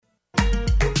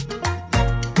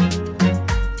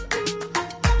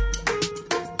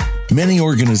Many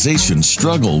organizations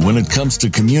struggle when it comes to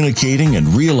communicating and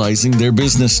realizing their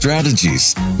business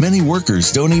strategies. Many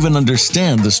workers don't even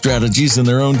understand the strategies in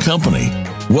their own company.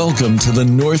 Welcome to the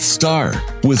North Star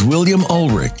with William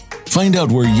Ulrich. Find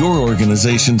out where your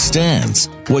organization stands,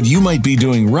 what you might be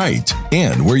doing right,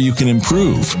 and where you can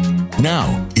improve.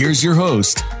 Now, here's your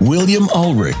host, William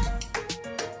Ulrich.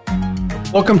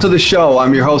 Welcome to the show.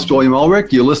 I'm your host, William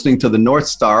Ulrich. You're listening to the North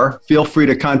Star. Feel free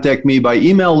to contact me by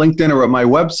email, LinkedIn, or at my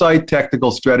website,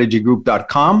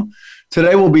 tacticalstrategygroup.com.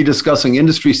 Today, we'll be discussing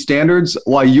industry standards,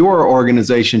 why your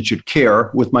organization should care,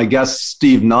 with my guests,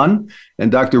 Steve Nunn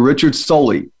and Dr. Richard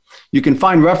Soley. You can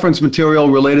find reference material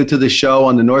related to the show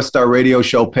on the North Star Radio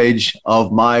Show page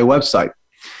of my website.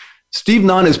 Steve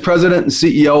Nunn is president and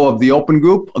CEO of the Open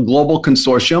Group, a global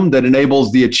consortium that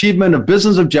enables the achievement of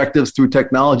business objectives through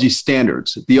technology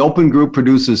standards. The Open Group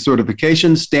produces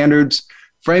certifications, standards,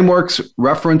 frameworks,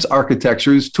 reference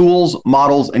architectures, tools,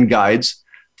 models, and guides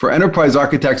for enterprise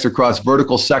architects across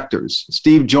vertical sectors.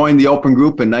 Steve joined the Open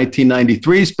Group in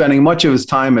 1993, spending much of his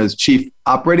time as chief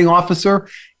operating officer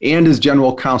and as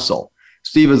general counsel.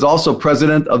 Steve is also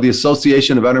president of the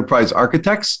Association of Enterprise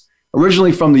Architects.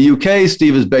 Originally from the UK,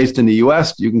 Steve is based in the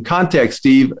US. You can contact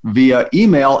Steve via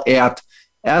email at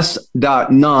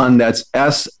s.nunn, that's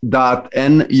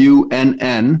s.nunn,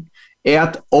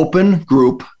 at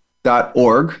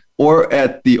opengroup.org, or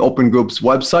at the Open Group's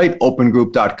website,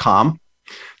 opengroup.com.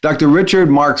 Dr. Richard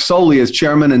Mark Soley is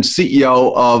chairman and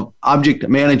CEO of Object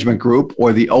Management Group,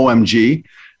 or the OMG,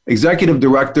 executive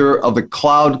director of the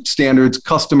Cloud Standards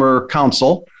Customer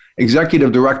Council,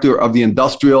 executive director of the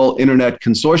Industrial Internet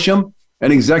Consortium,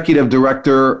 and executive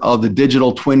director of the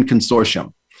Digital Twin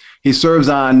Consortium. He serves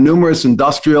on numerous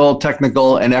industrial,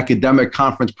 technical, and academic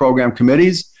conference program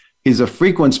committees. He's a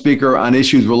frequent speaker on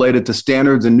issues related to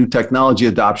standards and new technology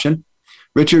adoption.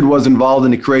 Richard was involved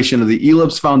in the creation of the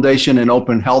eLIPS Foundation and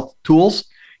Open Health Tools.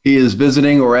 He is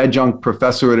visiting or adjunct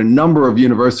professor at a number of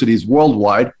universities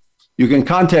worldwide. You can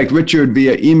contact Richard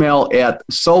via email at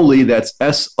Soley, that's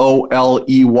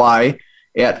S-O-L-E-Y,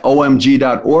 at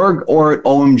omg.org, or at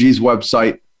OMG's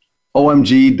website,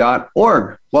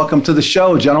 omg.org. Welcome to the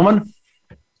show, gentlemen.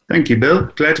 Thank you, Bill.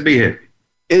 Glad to be here.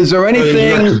 Is there anything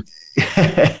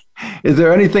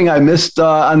I missed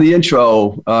on the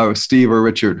intro, Steve or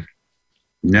Richard?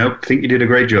 Nope. I think you did a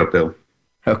great job, Bill.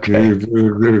 Okay.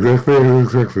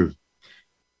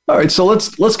 All right, so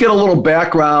let's get a little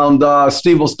background.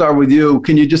 Steve, we'll start with you.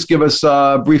 Can you just give us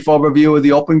a brief overview of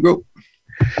the Open Group?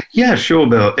 Yeah, sure,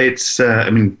 Bill. It's,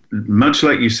 much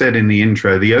like you said in the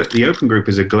intro, the Open Group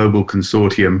is a global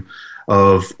consortium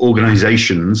of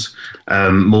organizations,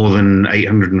 more than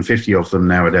 850 of them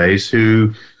nowadays,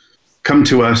 who come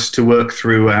to us to work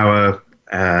through our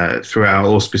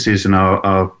auspices and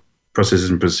our processes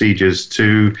and procedures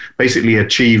to basically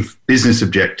achieve business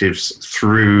objectives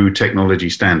through technology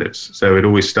standards. So it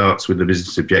always starts with the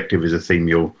business objective as a theme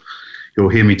you'll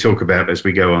hear me talk about as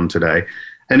we go on today.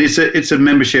 And it's a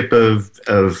membership of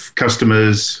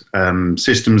customers,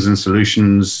 systems and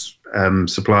solutions,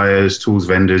 suppliers, tools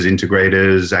vendors,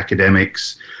 integrators,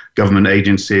 academics, government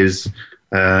agencies,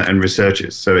 and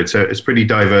researchers. So it's a pretty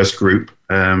diverse group,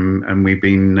 and we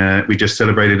just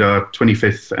celebrated our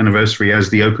 25th anniversary as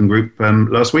the Open Group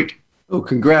last week. Oh,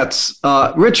 congrats,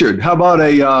 Richard. How about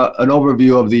an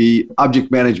overview of the Object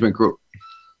Management Group?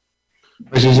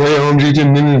 I should say OMG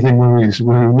didn't mean anything when we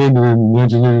made it in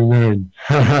 1999.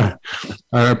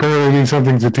 Apparently it means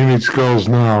something to teenage girls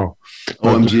now.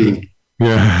 OMG.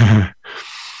 Yeah.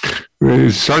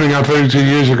 Starting out 32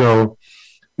 years ago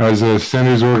as a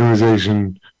standards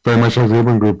organization, very much like the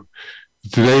Open Group.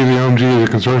 Today, the OMG is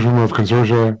a consortium of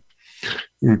consortia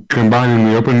combining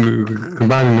the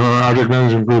Object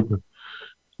Management Group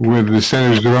with the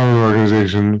Standards Development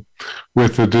Organization,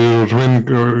 with the Digital Twin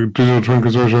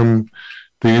Consortium,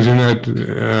 the Internet,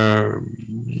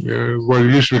 what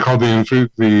used to be called the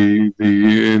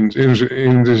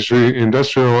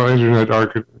Industrial Internet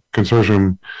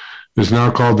Consortium, is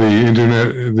now called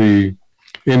the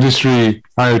Industry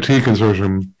IoT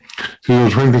Consortium, Digital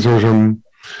Twin Consortium,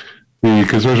 the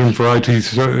Consortium for IT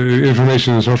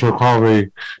Information and Social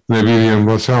Equality, and the BDM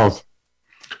Plus Health.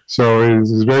 So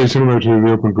it's very similar to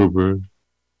the Open Group,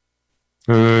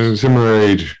 similar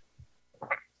age.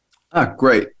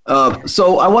 Great.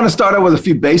 So I want to start out with a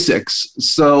few basics.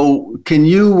 So can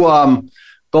you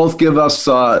both give us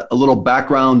a little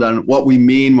background on what we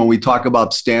mean when we talk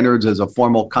about standards as a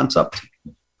formal concept?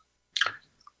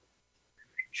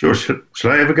 Sure. Shall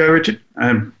I have a go, Richard?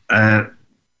 I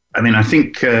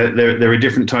think there are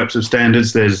different types of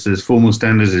standards. There's formal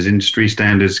standards, there's industry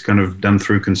standards, kind of done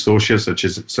through consortia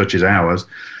such as ours.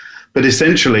 But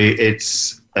essentially,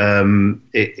 it's a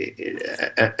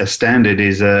standard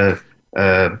is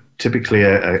typically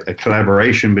a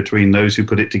collaboration between those who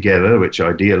put it together, which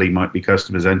ideally might be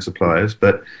customers and suppliers,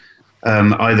 but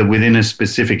either within a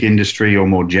specific industry or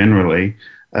more generally,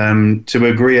 to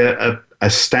agree a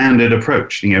standard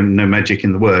approach, no magic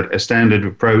in the word, a standard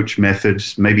approach,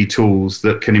 methods, maybe tools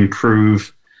that can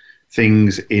improve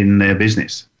things in their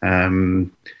business.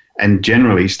 And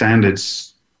generally,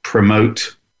 standards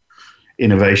promote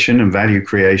innovation and value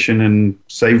creation and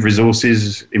save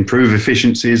resources, improve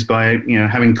efficiencies by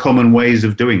having common ways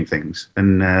of doing things.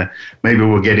 And maybe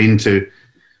we'll get into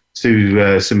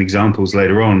some examples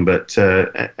later on, but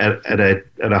at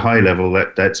a high level,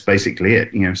 that's basically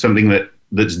it. Something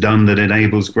that's done that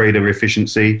enables greater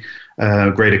efficiency,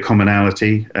 greater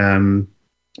commonality, and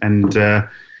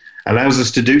allows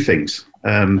us to do things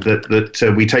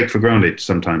that we take for granted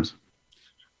sometimes.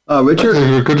 Richard?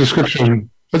 That's a good description.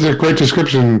 That's a great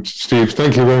description, Steve.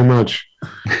 Thank you very much.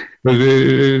 But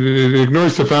it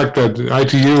ignores the fact that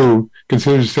ITU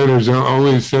considers standards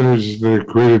only standards that are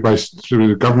created by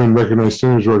government-recognized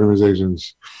standards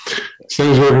organizations.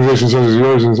 Standards organizations such as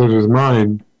yours and such as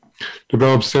mine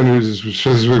develop standards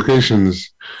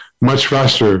specifications much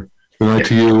faster than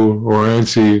ITU or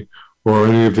ANSI or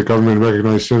any of the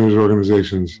government-recognized standards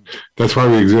organizations. That's why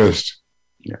we exist.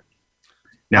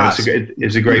 Now,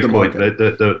 it's a great point.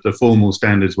 The formal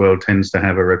standards world tends to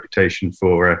have a reputation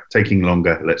for taking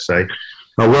longer, let's say.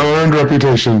 A well-earned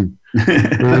reputation. To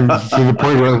the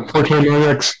point where Fortran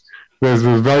 9X,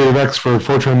 the value of X for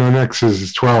Fortran 9X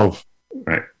is 12.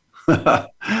 Right.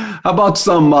 How about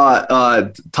some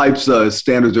types of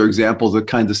standards or examples of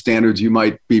kinds of standards you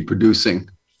might be producing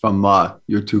from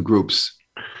your two groups?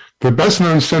 The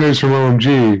best-known standards from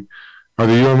OMG are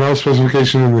the UML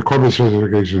specification and the Corbett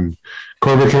specification.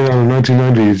 Corbett came out in the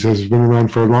 1990s, has been around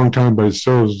for a long time, but it's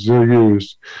still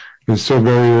used and still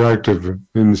very active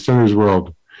in the standards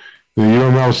world. The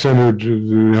UML standard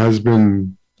has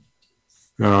been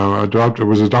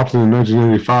was adopted in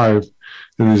 1995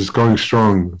 and is going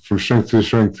strong from strength to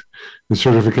strength in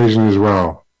certification as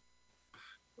well.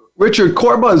 Richard,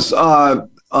 Corba's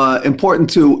important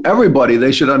to everybody.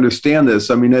 They should understand this.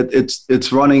 I mean,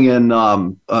 it's running in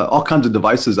all kinds of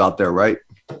devices out there, right?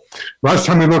 Last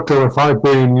time we looked at 5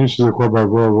 billion uses of Corba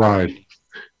worldwide.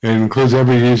 It includes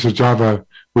every use of Java,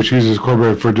 which uses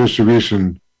Corba for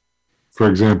distribution, for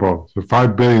example. So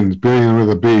 5 billion with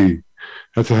a B.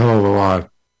 That's a hell of a lot.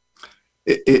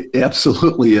 It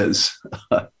absolutely is.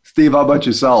 Steve, how about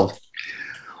yourself?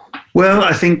 Well,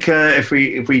 I think if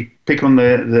we pick on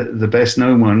the best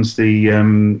known ones,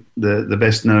 the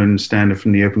best known standard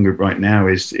from the Open Group right now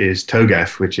is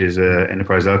TOGAF, which is an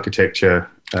enterprise architecture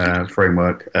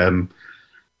framework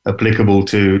applicable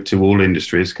to all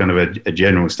industries, kind of a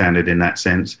general standard in that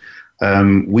sense.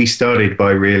 We started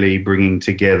by really bringing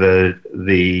together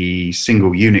the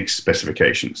single Unix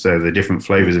specification, so the different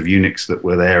flavors of Unix that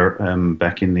were there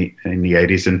back in the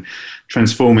 80s, and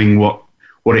transforming what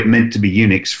it meant to be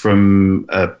Unix from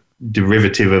a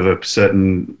derivative of a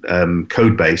certain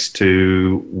code base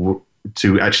to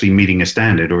actually meeting a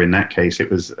standard, or in that case,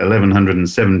 it was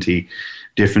 1,170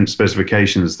 different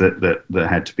specifications that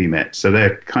had to be met. So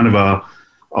they're kind of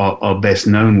our best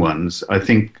known ones. I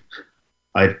think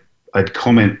I'd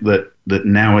comment that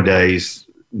nowadays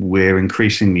we're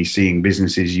increasingly seeing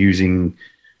businesses using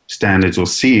standards or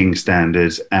seeing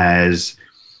standards as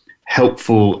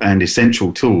helpful and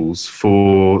essential tools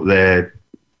for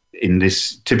in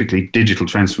this typically digital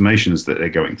transformations that they're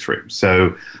going through.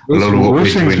 So a lot of what we're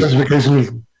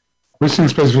doing. Listing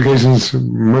specifications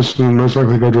most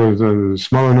likely go to a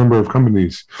smaller number of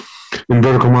companies in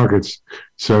vertical markets.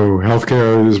 So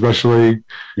healthcare, especially,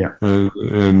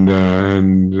 and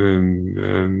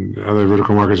other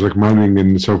vertical markets like mining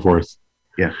and so forth.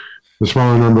 Yeah, the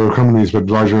smaller number of companies,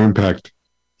 but larger impact.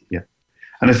 Yeah,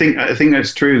 and I think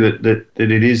that's true that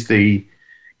it is the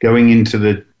going into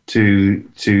the to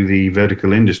the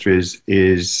vertical industries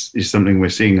is something we're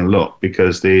seeing a lot,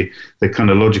 because the kind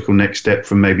of logical next step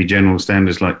from maybe general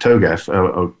standards like TOGAF,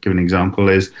 I'll give an example,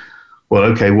 is, well,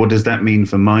 okay, what does that mean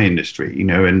for my industry?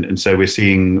 And so we're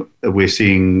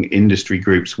seeing industry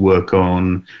groups work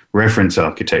on reference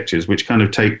architectures, which kind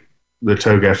of take the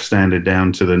TOGAF standard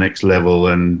down to the next level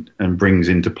and brings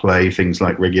into play things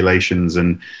like regulations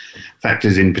and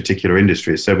factors in particular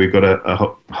industries. So we've got a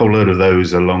whole load of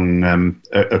those along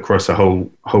across a whole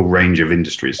range of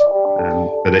industries.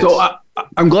 So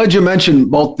I'm glad you mentioned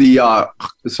both the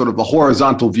sort of the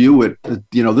horizontal view.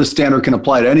 This standard can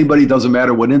apply to anybody, doesn't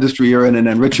matter what industry you're in. And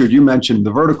then Richard, you mentioned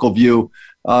the vertical view.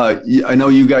 I know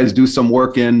you guys do some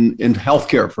work in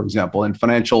healthcare, for example, in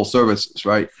financial services,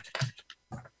 right?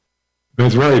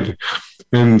 That's right.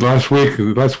 And last week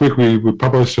we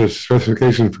published a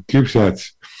specification for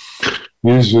CubeSats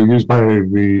used by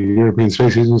the European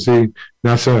Space Agency,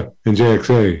 NASA, and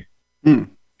JXA.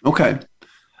 Okay.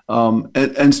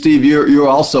 And Steve, you're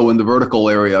also in the vertical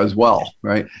area as well,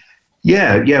 right?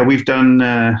 Yeah. We've done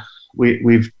a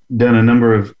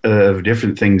number of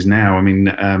different things now. I mean,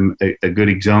 a good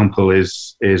example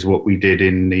is what we did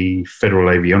in the federal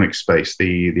avionics space,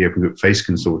 the Open Group FACE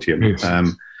Consortium,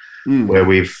 yes. Where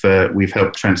we've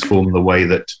helped transform the way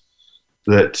that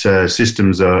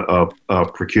systems are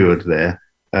procured there.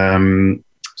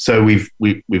 So we've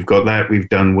got that. We've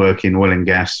done work in oil and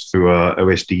gas through our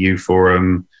OSDU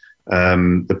forum.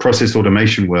 The process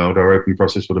automation world, our open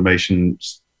process automation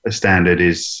standard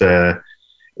is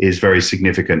very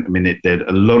significant. I mean, there are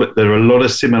a lot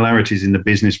of similarities in the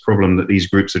business problem that these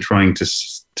groups are trying to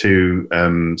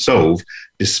solve,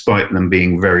 despite them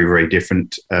being very, very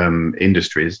different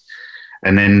industries.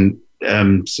 And then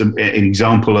an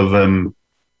example of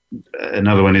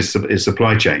another one is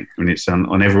supply chain. I mean, it's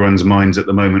on everyone's minds at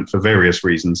the moment for various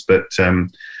reasons, but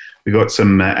we've got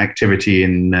some activity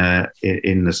in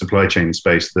the supply chain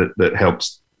space that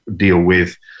helps deal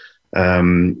with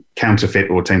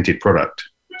counterfeit or tainted product.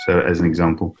 So, as an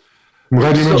example, I'm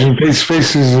glad you mentioned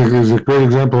FACE is a great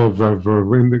example of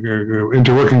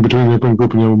interworking between the Open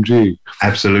Group and OMG.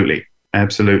 Absolutely,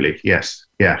 yes,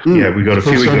 yeah. We've got a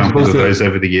few examples of those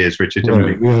over the years, Richard.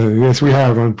 Yes, we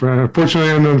have.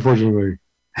 Unfortunately and unfortunately.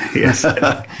 Yes.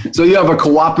 So you have a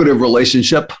cooperative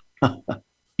relationship.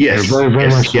 Yes, very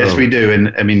much so. Yes, we do,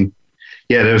 and I mean.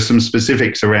 Yeah, there are some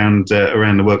specifics around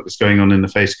the work that's going on in the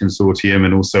FACE Consortium,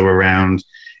 and also around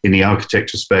in the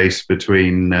architecture space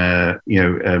between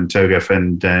TOGAF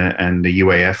and the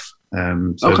UAF.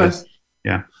 Okay.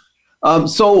 Yeah.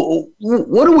 So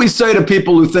what do we say to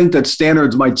people who think that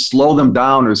standards might slow them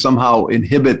down or somehow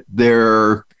inhibit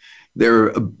the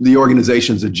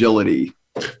organization's agility?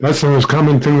 That's the most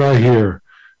common thing I hear.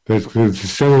 That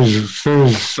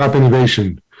standards stop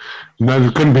innovation. And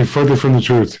that couldn't be further from the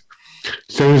truth.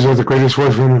 Standards are the greatest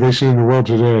force for innovation in the world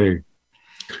today.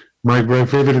 My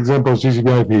favorite example is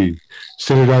TCP/IP,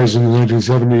 standardized in the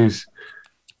 1970s.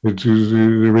 It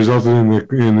resulted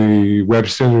in the web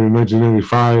standard in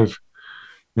 1995,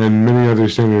 and many other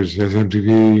standards,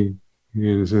 SMTP,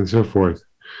 and so forth.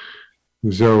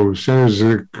 So standards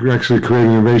actually create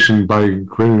innovation by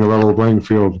creating a level playing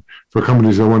field for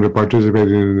companies that want to participate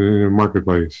in a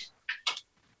marketplace.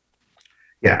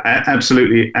 Yeah,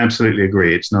 absolutely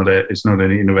agree. It's not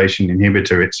an innovation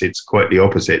inhibitor. It's quite the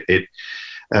opposite.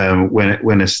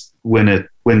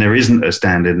 When there isn't a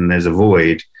standard and there's a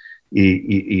void,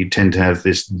 you tend to have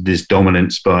this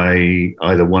dominance by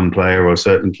either one player or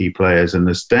certain key players. And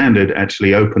the standard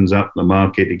actually opens up the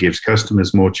market. It gives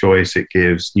customers more choice. It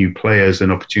gives new players an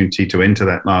opportunity to enter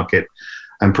that market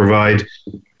and provide,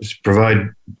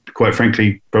 quite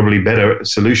frankly, probably better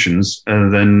solutions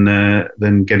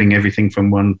than getting everything from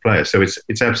one player. So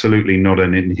it's absolutely not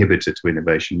an inhibitor to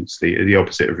innovation. It's the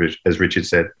opposite of, as Richard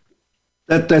said.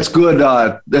 That's good.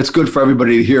 That's good for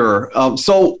everybody to hear.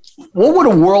 So what would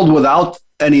a world without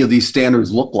any of these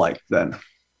standards look like then?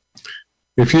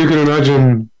 If you can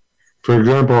imagine, for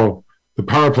example, the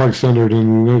power plug standard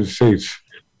in the United States,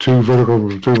 two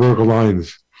vertical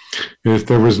lines. If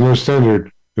there was no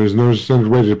standard, there's no standard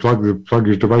way to plug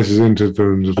your devices into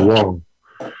the wall.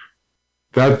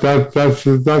 That's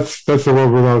the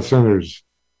world without standards.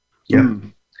 Yeah,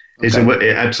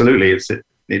 absolutely.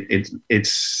 It's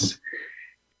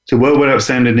a world without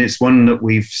standard. And it's one that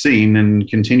we've seen and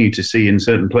continue to see in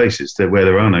certain places where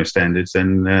there are no standards,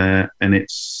 and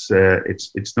it's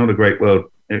not a great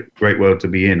world to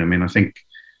be in. I mean, I think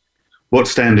what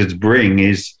standards bring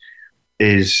is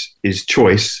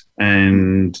choice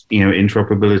and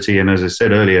interoperability. And as I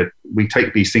said earlier, we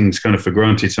take these things kind of for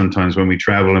granted sometimes when we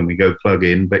travel and we go plug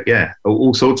in. But yeah,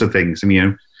 all sorts of things. I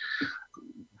mean,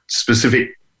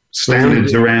 specific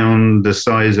standards around the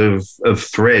size of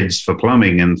threads for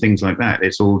plumbing and things like that.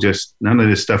 It's all just, none of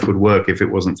this stuff would work if it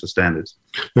wasn't for standards.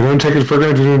 They don't take it for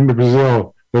granted in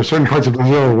Brazil. There are certain parts of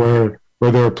Brazil where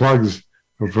there are plugs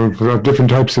of different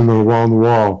types in the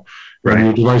wall. Right. And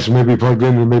your device may be plugged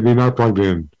in and maybe not plugged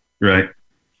in. Right.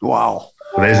 Wow.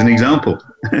 Well, there's an example.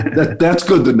 That's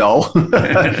good to know.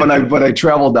 When I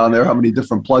travel down there, how many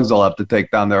different plugs I'll have to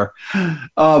take down there.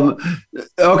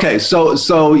 Okay,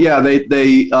 so yeah,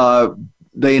 they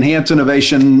enhance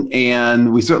innovation,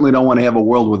 and we certainly don't want to have a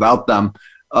world without them.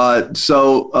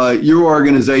 So your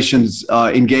organizations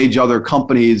engage other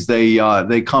companies. They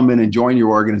come in and join your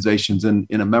organizations in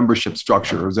a membership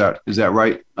structure. Is that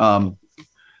right?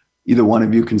 Either one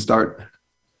of you can start.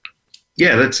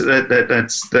 Yeah, that's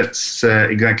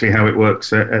exactly how it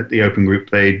works at the Open Group.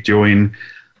 They join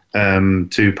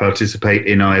to participate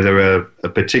in either a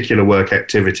particular work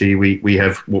activity. We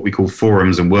have what we call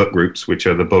forums and work groups, which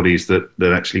are the bodies that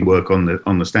actually work on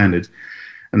the standards.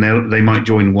 And they might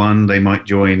join one, they might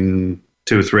join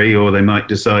two or three, or they might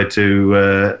decide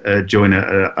to join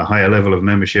a higher level of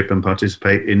membership and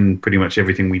participate in pretty much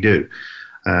everything we do.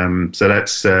 So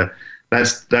that's the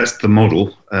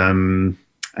model.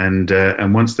 And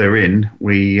once they're in,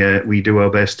 we do our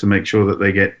best to make sure that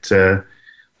they get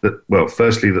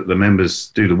firstly that the members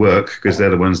do the work, because they're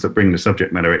the ones that bring the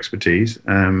subject matter expertise,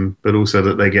 but also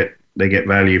that they get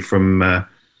value from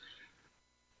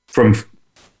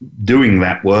doing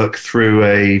that work through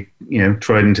a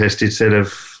tried and tested set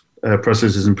of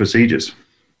processes and procedures.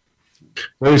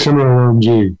 Very similar to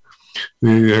OMG.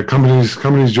 The companies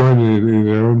join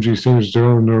the OMG Standards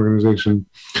Development Organization,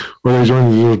 or they join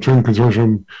the Digital Twin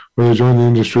Consortium, or they join the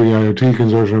Industry IoT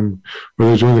Consortium, or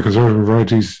they join the Consortium for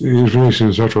IT Information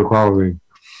and Social Equality,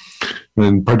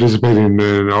 and participate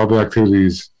in all the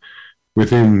activities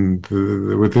within the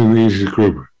ESG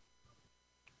group.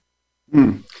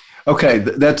 Okay,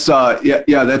 that's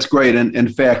that's great. And in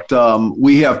fact,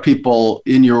 we have people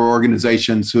in your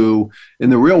organizations who, in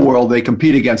the real world, they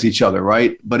compete against each other,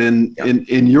 right? But in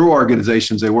your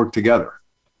organizations, they work together.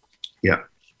 Yeah.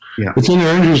 It's in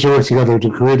their interest to work together to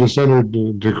create a standard.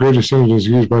 To create a standard that's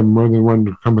used by more than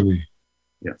one company.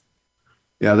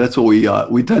 Yeah, that's what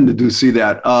we tend to do. See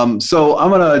that. So I'm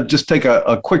gonna just take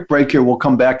a quick break here. We'll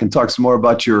come back and talk some more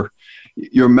about your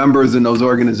members in those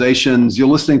organizations. You're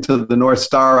listening to the North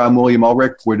Star. I'm William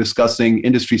Ulrich. We're discussing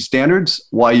industry standards,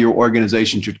 why your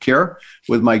organization should care,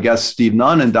 with my guests Steve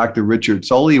Nunn and Dr. Richard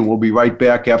Soley. We'll be right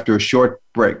back after a short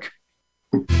break.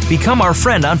 Become our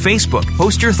friend on Facebook.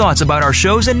 Post your thoughts about our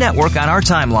shows and network on our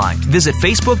timeline. Visit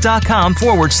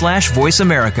facebook.com/Voice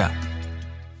America.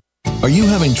 Are you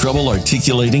having trouble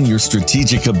articulating your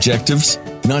strategic objectives?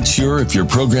 Not sure if your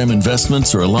program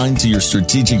investments are aligned to your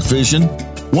strategic vision?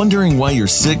 Wondering why your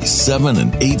 6, 7,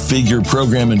 and 8-figure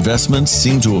program investments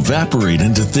seem to evaporate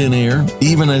into thin air,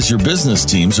 even as your business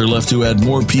teams are left to add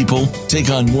more people, take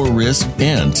on more risk,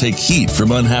 and take heat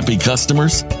from unhappy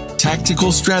customers?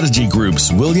 Tactical Strategy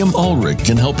Group's William Ulrich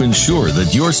can help ensure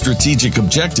that your strategic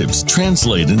objectives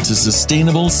translate into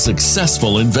sustainable,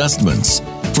 successful investments.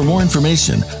 For more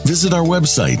information, visit our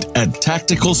website at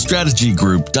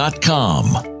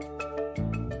tacticalstrategygroup.com.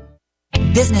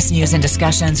 Business news and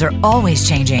discussions are always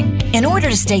changing. In order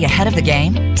to stay ahead of the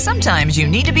game, sometimes you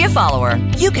need to be a follower.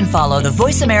 You can follow the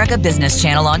Voice America Business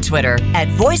channel on Twitter at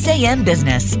VoiceAM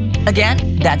Business.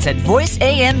 Again, that's at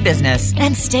VoiceAM Business,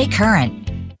 and stay current.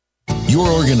 Your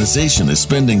organization is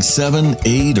spending 7,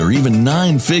 8, or even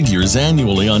 9 figures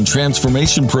annually on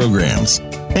transformation programs,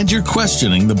 and you're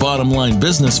questioning the bottom line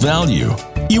business value.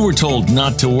 You were told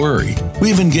not to worry.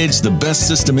 We've engaged the best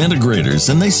system integrators,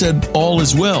 and they said all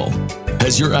is well.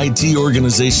 Has your IT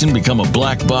organization become a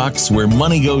black box where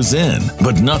money goes in,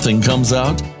 but nothing comes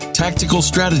out? Tactical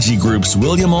Strategy Group's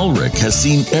William Ulrich has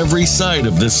seen every side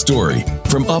of this story,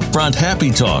 from upfront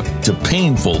happy talk to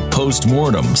painful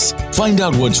post-mortems. Find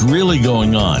out what's really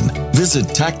going on. Visit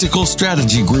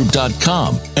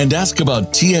tacticalstrategygroup.com and ask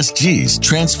about TSG's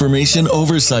Transformation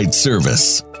Oversight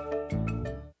Service.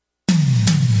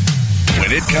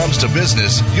 When it comes to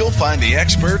business, you'll find the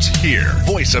experts here.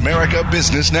 Voice America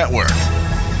Business Network.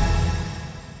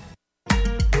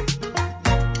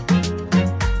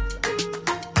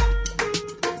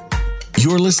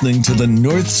 You're listening to the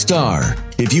North Star.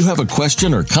 If you have a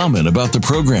question or comment about the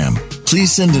program,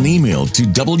 please send an email to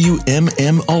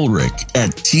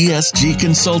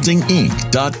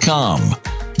wmmulrich@tsgconsultinginc.com.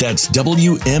 That's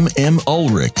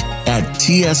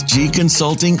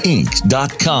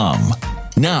wmmulrich@tsgconsultinginc.com.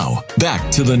 Now, back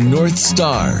to the North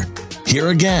Star. Here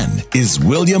again is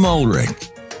William Ulrich.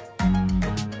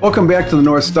 Welcome back to the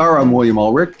North Star. I'm William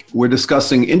Ulrich. We're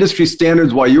discussing industry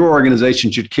standards, why your organization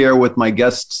should care, with my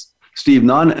guests Steve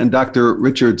Nunn and Dr.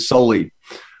 Richard Soley.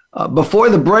 Before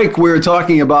the break, we were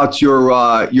talking about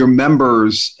your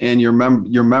members and your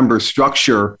member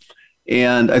structure,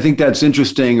 and I think that's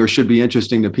interesting, or should be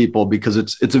interesting to people, because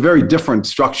it's a very different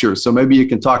structure. So maybe you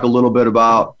can talk a little bit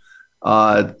about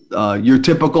your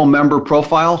typical member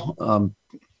profile.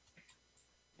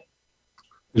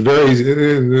 It varies.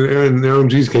 In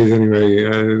OMG's case, anyway,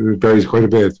 it varies quite a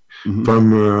bit. Mm-hmm.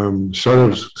 From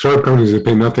startup companies that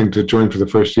pay nothing to join for the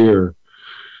first year,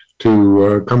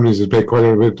 to companies that pay quite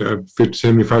a bit,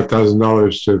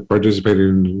 $75,000 to participate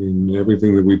in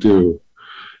everything that we do.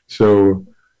 So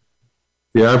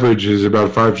the average is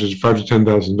about $5,000 to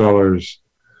 $10,000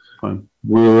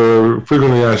 we were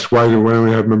frequently asked why do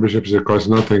we have memberships that cost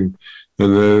nothing,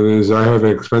 and as I have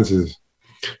expenses,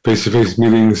 face-to-face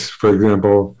meetings, for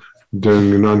example,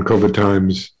 during the non-COVID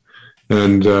times,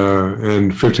 and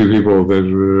 50 people that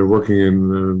were working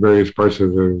in various parts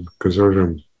of the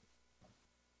consortium.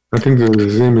 I think the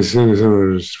same is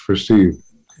similar for Steve.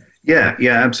 Yeah,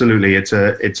 absolutely. It's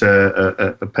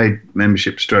a paid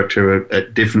membership structure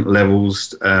at different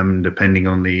levels, depending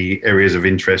on the areas of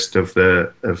interest of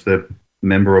the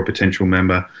member or potential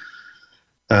member,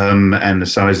 and the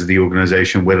size of the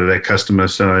organization, whether they're customer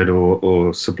side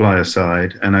or supplier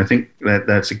side. And I think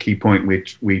that's a key point.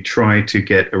 We try to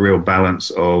get a real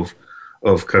balance of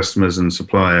customers and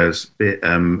suppliers,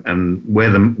 and where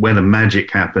the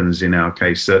magic happens in our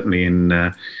case, certainly in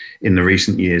the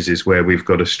recent years, is where we've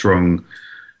got a strong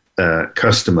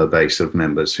customer base of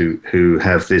members who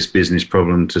have this business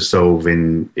problem to solve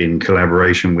in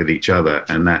collaboration with each other,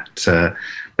 and that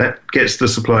gets the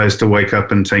suppliers to wake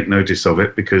up and take notice of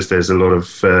it, because there's a lot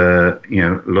of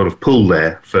pull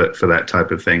there for that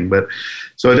type of thing. But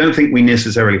so I don't think we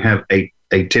necessarily have a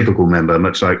typical member,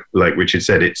 much like Richard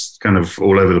said. It's kind of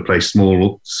all over the place,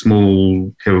 small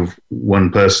kind of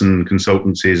one-person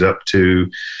consultancies up to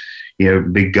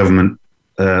big government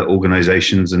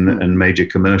organizations and major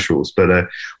commercials. But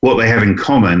what they have in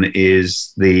common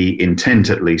is the intent,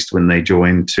 at least when they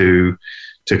join, to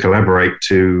collaborate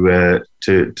to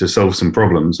solve some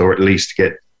problems, or at least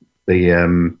get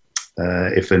the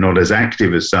if they're not as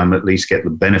active as some, at least get the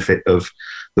benefit of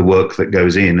the work that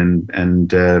goes in,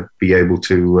 and be able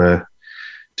to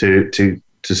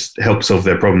help solve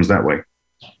their problems that way.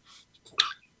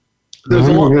 There's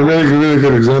a really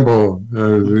good example.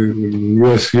 The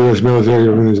U.S. military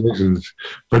organizations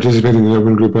participating in the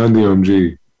Open Group and the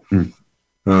OMG.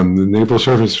 The Naval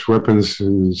Surface Weapons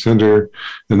Center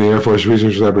and the Air Force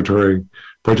Research Laboratory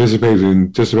participate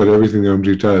in just about everything the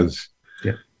OMG does.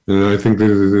 Yeah. And I think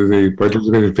they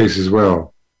participate in FACE as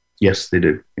well. Yes, they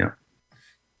do. Yeah.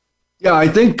 Yeah, I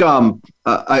think I've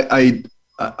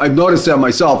noticed that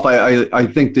myself. I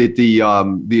think that the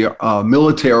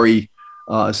military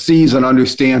sees and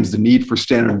understands the need for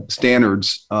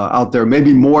standards out there,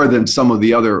 maybe more than some of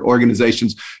the other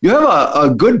organizations. You have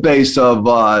a good base of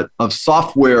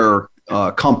software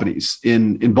companies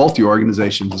in both your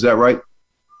organizations. Is that right?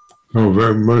 Oh,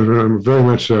 very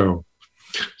much so.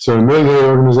 So military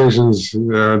organizations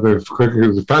are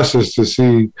the fastest to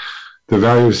see the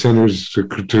value of standards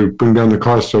to bring down the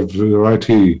cost of the IT.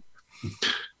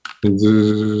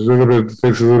 It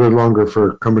takes a little bit longer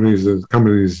for companies than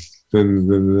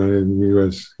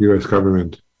the U.S.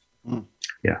 government.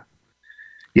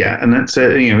 Yeah, and that's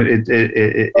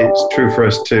it's true for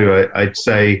us too. I'd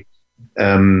say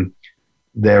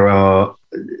there are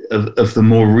of the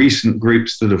more recent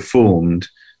groups that have formed,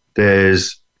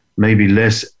 there's maybe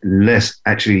less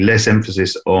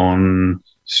emphasis on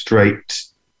straight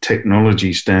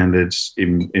technology standards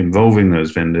involving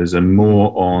those vendors, and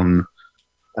more on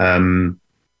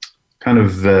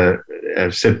I've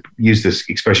used this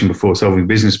expression before, solving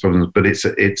business problems, but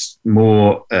it's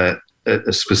more a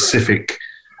specific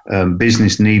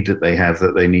business need that they have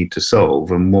that they need to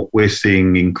solve. And what we're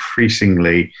seeing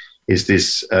increasingly is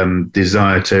this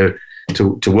desire to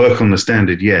work on the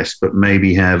standard, yes, but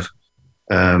maybe have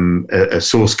a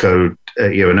source code,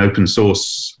 an open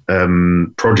source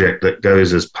project that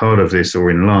goes as part of this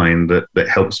or in line that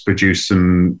helps produce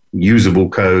some usable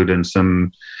code and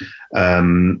some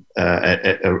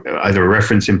either a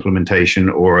reference implementation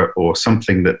or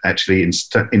something that actually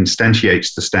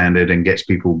instantiates the standard and gets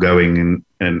people going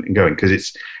and going, because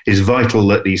it's vital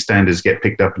that these standards get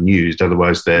picked up and used.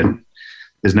 Otherwise,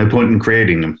 there's no point in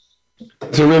creating them.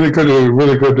 It's really good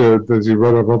that you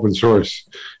brought up open source,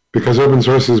 because open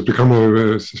source has become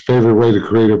a favorite way to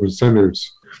create open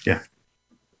standards. Yeah.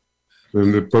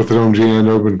 And both at OMG and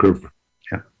Open Group.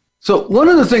 Yeah. So one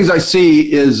of the things I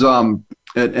see is, and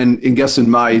guess in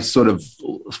my sort of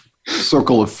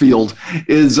circle of field,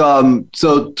 is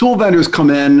so tool vendors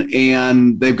come in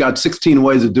and they've got 16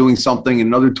 ways of doing something, and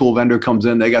another tool vendor comes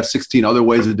in, they got 16 other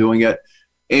ways of doing it.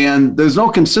 And there's no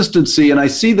consistency. And I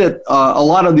see that a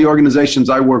lot of the organizations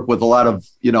I work with, a lot of,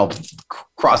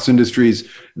 cross industries,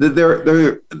 that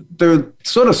they're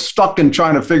sort of stuck in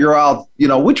trying to figure out,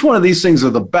 which one of these things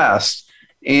are the best.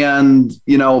 And,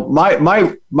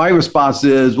 my response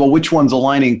is, well, which one's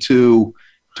aligning to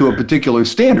a particular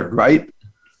standard, right?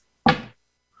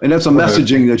 And that's a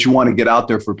messaging that you want to get out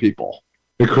there for people.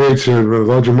 It creates a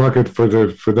larger market for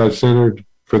that standard,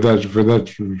 for that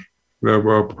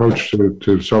approach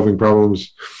to solving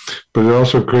problems, but it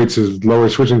also creates a lower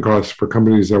switching costs for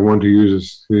companies that want to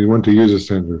use a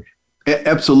standard.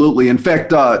 Absolutely. In fact,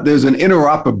 there's an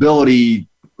interoperability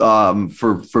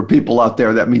for people out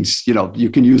there. That means, you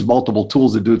can use multiple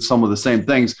tools to do some of the same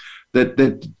things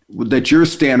that your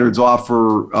standards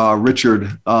offer,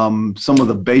 Richard. Some of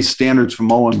the base standards from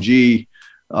OMG,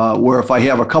 where if I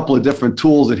have a couple of different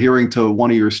tools adhering to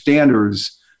one of your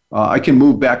standards, I can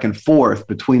move back and forth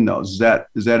between those. Is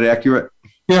that accurate?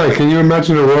 Yeah. Can you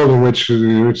imagine a world in which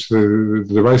the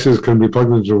devices can be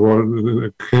plugged into the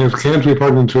wall? Can't be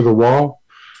plugged into the wall?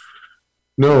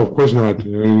 No, of course not. If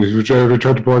you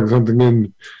try to plug something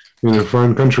in a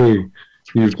foreign country,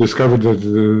 you've discovered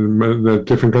that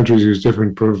different countries use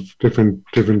different outlets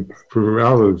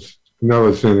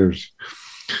standards.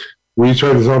 We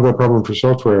try to solve that problem for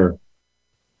software.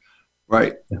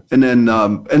 Right, and then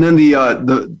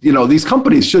these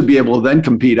companies should be able to then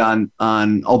compete on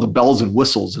all the bells and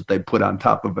whistles that they put on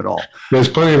top of it all. There's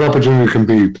plenty of opportunity to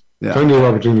compete. Yeah. Plenty of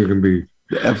opportunity to compete.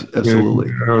 Absolutely.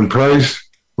 And on price,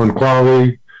 on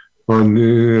quality,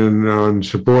 on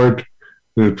support.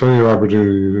 There's plenty of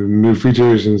opportunity, new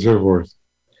features, and so forth.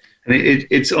 And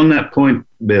it's on that point,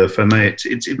 Bill, if I may.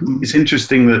 It's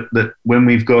interesting that when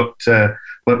we've got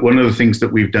one of the things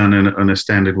that we've done in a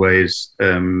standard way is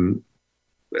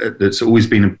that's always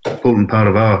been an important part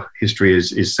of our history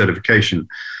is certification,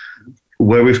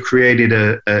 where we've created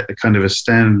a kind of a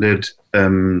standard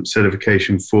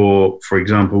certification for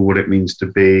example, what it means to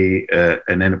be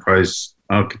an enterprise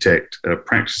architect,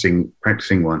 practicing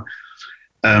one.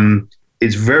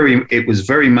 It was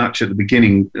very much at the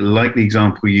beginning like the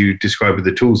example you described with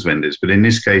the tools vendors, but in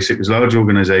this case, it was large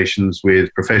organizations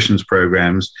with professions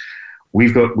programs. We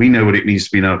know what it means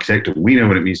to be an architect, or we know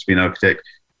what it means to be an architect.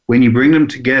 When you bring them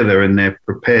together and they're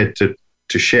prepared to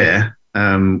share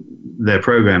their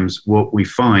programs, what we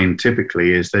find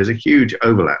typically is there's a huge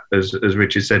overlap. As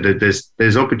Richard said,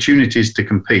 there's opportunities to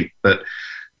compete, but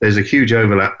there's a huge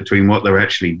overlap between what they're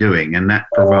actually doing, and that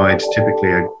provides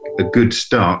typically a good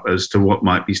start as to what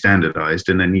might be standardized.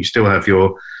 And then you still have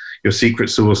your secret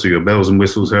sauce or your bells and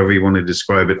whistles, however you want to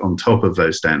describe it, on top of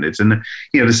those standards. And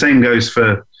the same goes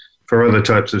for other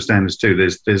types of standards too.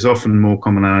 There's often more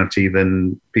commonality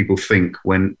than people think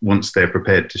once they're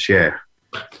prepared to share.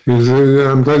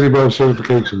 I'm glad you brought up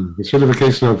certification. The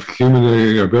certification of human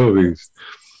abilities,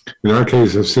 in our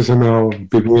case of SysML,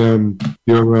 BPM,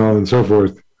 UML, and so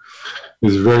forth,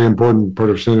 is a very important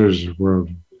part of standards world.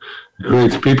 It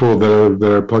creates people that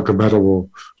are plug compatible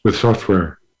with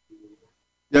software.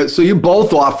 Yeah, so you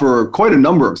both offer quite a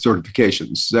number of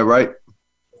certifications. Is that right?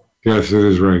 Yes, it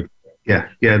is right. Yeah,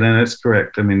 no, that's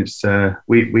correct. I mean, it's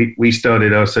we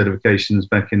started our certifications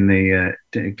back in the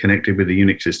connected with the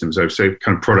Unix system, so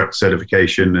kind of product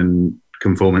certification and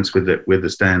conformance with the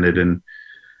standard. And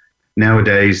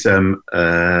nowadays,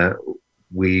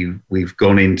 we've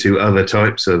gone into other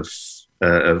types of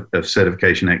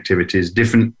certification activities,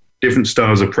 different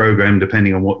styles of program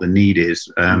depending on what the need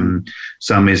is.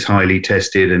 Some is highly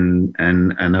tested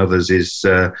and others is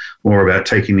more about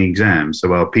taking the exam.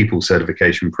 So our people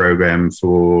certification program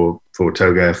for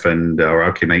TOGAF and our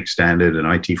Archimate standard and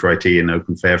IT for IT and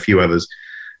OpenFair, a few others,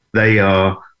 they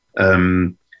are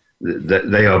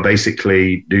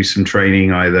basically do some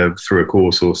training either through a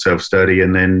course or self-study,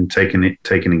 and then take an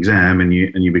exam and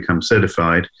you become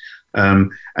certified.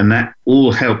 And that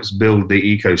all helps build the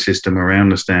ecosystem around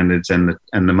the standards and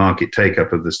the market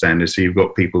take-up of the standards. So you've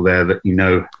got people there that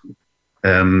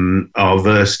are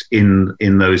versed in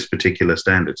those particular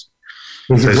standards.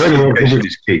 It's certification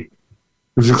is key.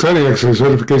 It's exciting, actually.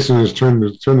 Certification has turned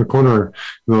the corner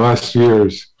in the last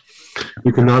years.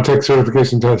 You can now take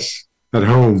certification tests at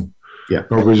home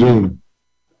over Zoom.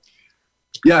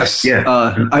 Yes,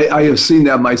 I have seen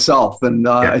that myself, and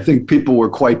I think people were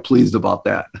quite pleased about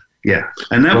that. Yeah,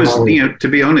 and that was, to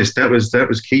be honest, that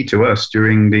was key to us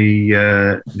during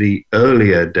the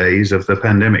earlier days of the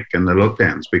pandemic and the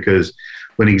lockdowns, because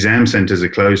when exam centers are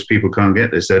closed, people can't get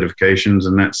their certifications,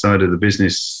 and that side of the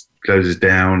business closes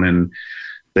down. And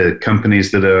the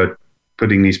companies that are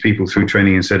putting these people through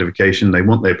training and certification, they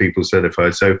want their people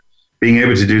certified. So being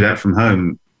able to do that from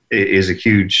home is a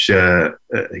huge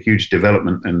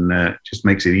development, and just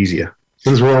makes it easier.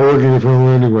 Since we're all working from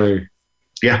home anyway.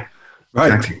 Yeah.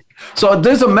 Right. Exactly. So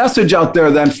there's a message out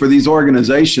there then for these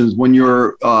organizations when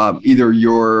you're either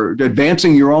you're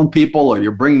advancing your own people or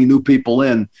you're bringing new people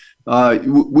in.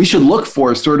 We should look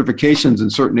for certifications in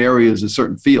certain areas in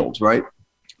certain fields, right?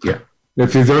 Yeah.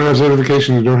 If you don't have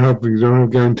certification, you don't have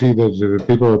guarantee that the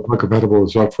people are compatible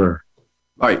with software.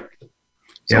 Right.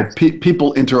 So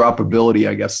people interoperability,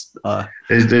 I guess.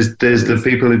 There's the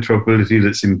people interoperability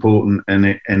that's important, and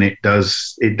it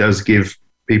does give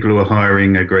people who are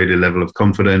hiring a greater level of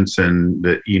confidence and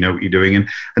that you know what you're doing.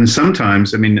 And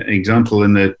sometimes, I mean, an example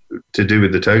to do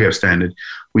with the TOGAF standard,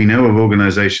 we know of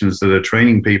organizations that are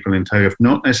training people in TOGAF,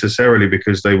 not necessarily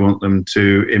because they want them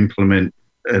to implement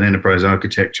an enterprise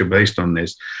architecture based on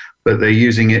this, but they're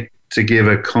using it to give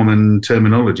a common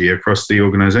terminology across the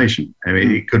organization. I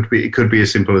mean, it could be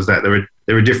as simple as that.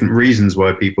 There are different reasons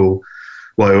why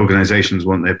organizations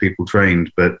want their people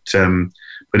trained, but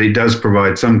it does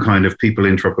provide some kind of people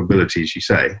interoperability, as you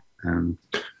say.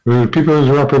 People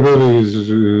interoperability is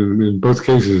in both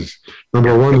cases.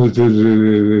 Number one,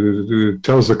 it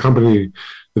tells the company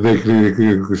that they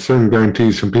can certain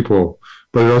guarantees from people,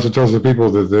 but it also tells the people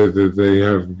that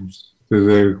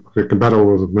they're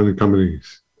compatible with many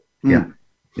companies. Yeah.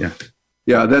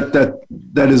 Yeah,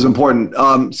 that is important.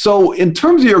 So in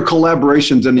terms of your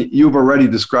collaborations, and you've already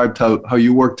described how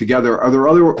you work together, are there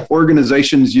other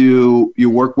organizations you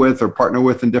work with or partner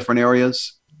with in different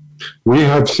areas? We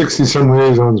have 60-some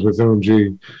liaisons with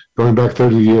OMG going back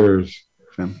 30 years.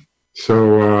 Okay.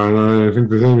 So and I think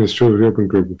the same is true of the Open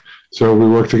Group. So we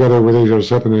work together with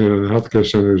HL7 and healthcare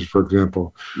centers, for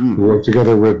example. We work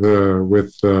together with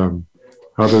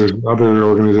other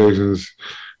organizations,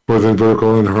 both in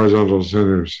vertical and horizontal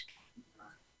centers.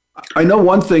 I know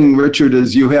one thing, Richard,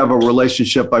 is you have a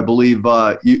relationship, I believe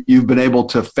you've been able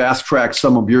to fast track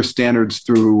some of your standards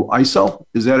through ISO.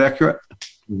 Is that accurate?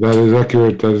 That is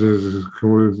accurate. That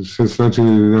is since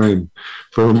 1989.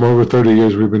 For over 30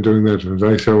 years, we've been doing that with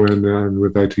ISO and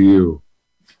with ITU.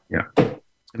 Yeah,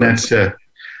 and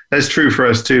that's true for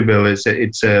us too, Bill.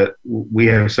 We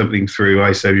have something through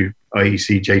ISO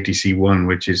IEC JTC1,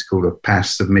 which is called a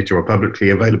PAS submitter, or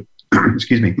publicly available.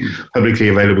 Publicly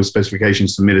available specification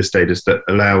submitter status that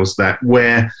allows that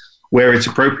where it's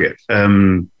appropriate.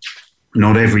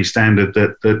 Not every standard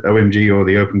that OMG or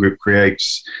the Open Group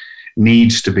creates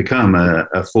needs to become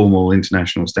a formal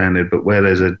international standard, but where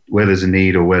there's a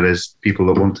need or where there's people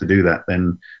that want to do that,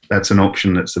 then that's an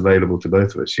option that's available to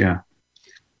both of us. Yeah,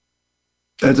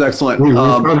 that's excellent. We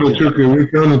found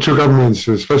the two governments,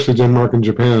 especially Denmark and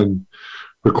Japan,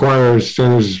 require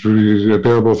standards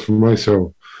available from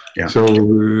ISO. Yeah. So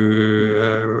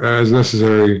as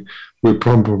necessary, we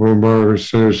pump our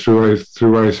standards through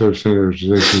ISO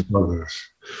standardization process.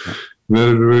 Yeah.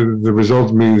 The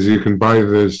result means you can buy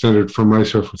the standard from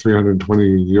ISO for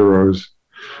 320 euros,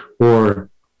 or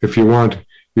if you want,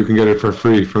 you can get it for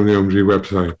free from the OMG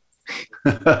website.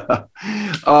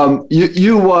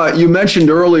 You mentioned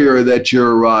earlier that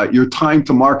your time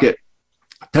to market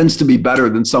tends to be better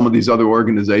than some of these other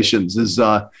organizations.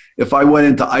 If I went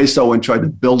into ISO and tried to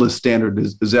build a standard,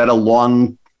 is that a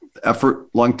long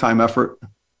time effort?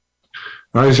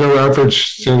 ISO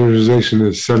average standardization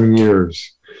is 7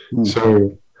 years.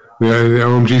 So the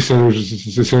OMG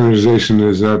standardization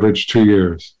is average 2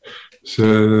 years.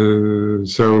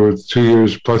 So 2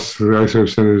 years plus the ISO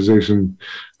standardization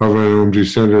of an OMG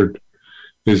standard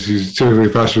is typically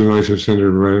faster than ISO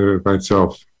standard by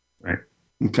itself. Right.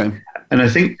 Okay. And I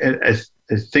think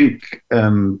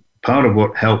part of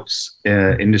what helps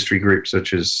industry groups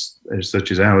such as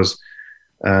ours,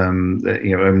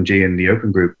 OMG and the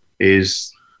Open Group,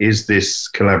 is this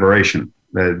collaboration.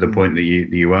 The point that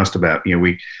you asked about,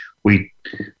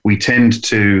 we tend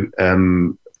to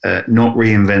not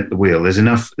reinvent the wheel. There's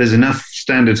enough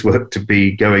standards work to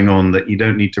be going on that you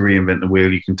don't need to reinvent the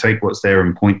wheel. You can take what's there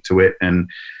and point to it, and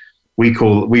we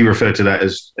refer to that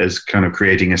as kind of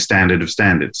creating a standard of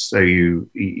standards. So you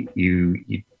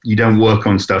don't work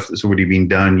on stuff that's already been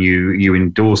done. You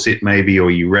endorse it maybe,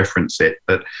 or you reference it,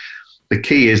 but the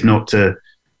key is not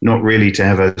really to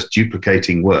have us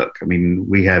duplicating work. I mean,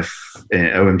 we have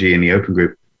OMG and the Open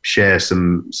Group share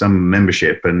some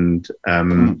membership, and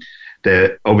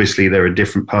there are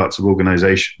different parts of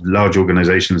large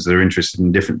organizations that are interested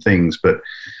in different things, but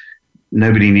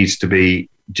nobody needs to be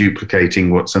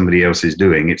duplicating what somebody else is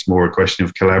doing. It's more a question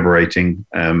of collaborating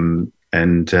and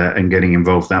getting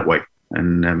involved that way.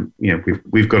 And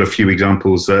we've got a few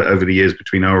examples over the years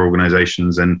between our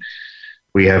organizations, and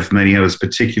we have many others,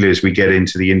 particularly as we get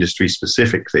into the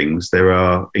industry-specific things. There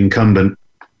are incumbent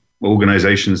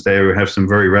organizations there who have some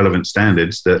very relevant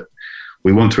standards that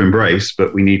we want to embrace,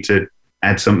 but we need to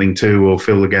add something to, or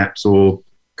fill the gaps, or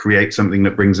create something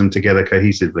that brings them together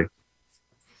cohesively.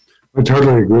 I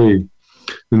totally agree.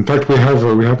 In fact, we have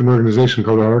an organization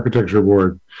called our Architecture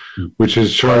Board, which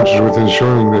is charged with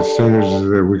ensuring that standards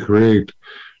that we create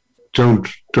don't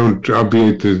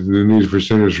obviate the need for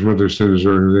standards from other standards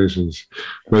organizations,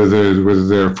 whether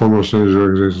they're formal standards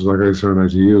organizations like ISO and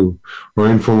ITU, or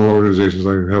informal organizations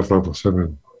like Health Level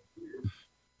 7.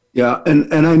 Yeah,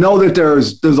 and I know that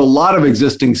there's a lot of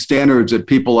existing standards that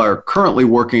people are currently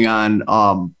working on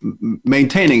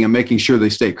maintaining and making sure they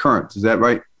stay current. Is that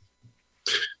right?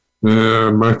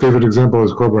 My favorite example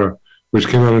is COBRA, which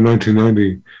came out in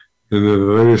 1990, and the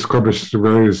latest COBRA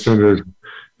standard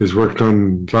is worked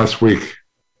on last week.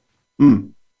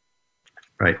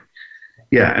 Right.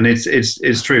 Yeah, and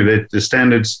it's true that the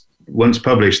standards, once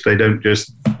published, they don't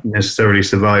just necessarily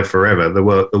survive forever. The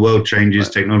world changes,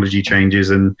 technology changes,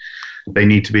 and they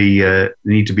need to be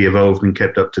evolved and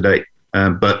kept up to date.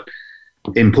 But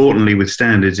importantly, with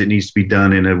standards, it needs to be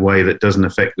done in a way that doesn't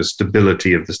affect the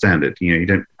stability of the standard. You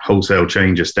don't wholesale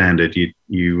change a standard.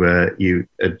 You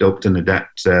adopt and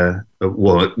adapt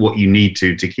what you need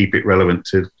to keep it relevant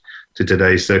to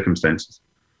today's circumstances.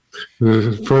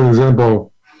 For an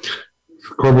example,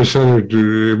 COBRA standard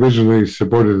originally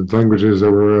supported languages that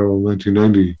were in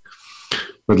 1990,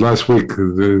 but last week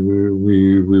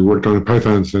we worked on a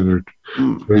Python standard.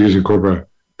 We're using COBRA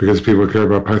because people care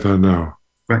about Python now.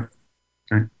 Right.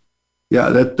 Okay. Yeah,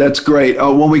 that's great.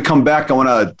 When we come back, I want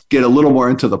to get a little more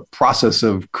into the process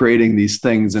of creating these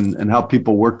things and how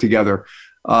people work together.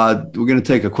 We're going to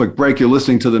take a quick break. You're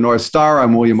listening to the North Star.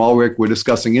 I'm William Ulrich. We're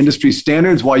discussing industry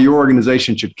standards, why your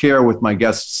organization should care, with my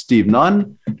guests Steve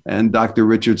Nunn and Dr.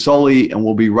 Richard Soley, and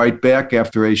we'll be right back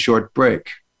after a short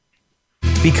break.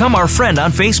 Become our friend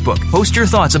on Facebook. Post your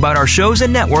thoughts about our shows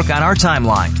and network on our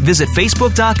timeline. Visit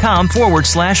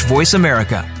facebook.com/Voice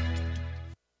America.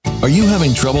 Are you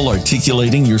having trouble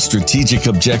articulating your strategic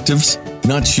objectives?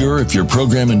 Not sure if your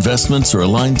program investments are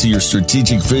aligned to your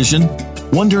strategic vision?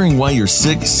 Wondering why your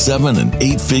 6, 7, and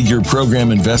 8-figure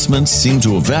program investments seem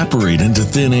to evaporate into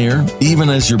thin air, even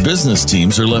as your business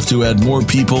teams are left to add more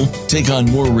people, take on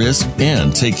more risk,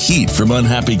 and take heat from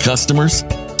unhappy customers?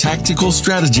 Tactical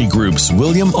Strategy Group's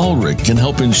William Ulrich can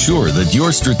help ensure that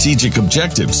your strategic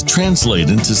objectives translate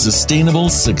into sustainable,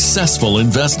 successful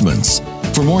investments.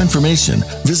 For more information,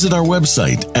 visit our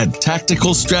website at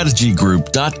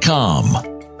tacticalstrategygroup.com.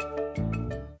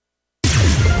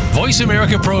 Voice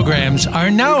America programs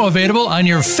are now available on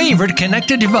your favorite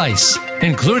connected device,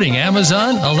 including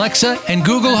Amazon, Alexa, and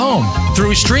Google Home.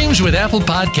 Through streams with Apple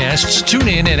Podcasts,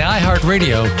 TuneIn, and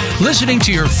iHeartRadio, listening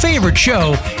to your favorite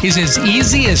show is as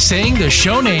easy as saying the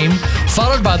show name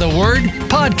followed by the word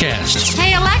podcast.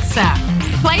 Hey, Alexa,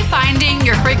 play Finding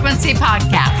Your Frequency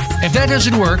podcast. If that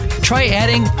doesn't work, try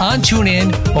adding on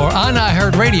TuneIn or on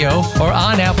iHeartRadio or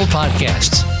on Apple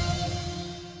Podcasts.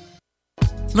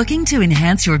 Looking to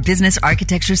enhance your business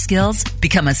architecture skills,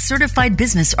 become a certified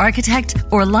business architect,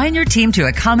 or align your team to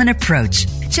a common approach?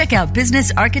 Check out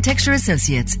Business Architecture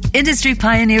Associates. Industry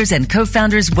pioneers and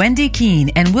co-founders Wendy Keene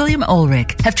and William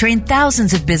Ulrich have trained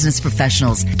thousands of business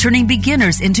professionals, turning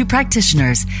beginners into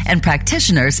practitioners and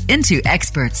practitioners into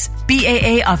experts.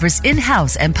 BAA offers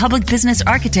in-house and public business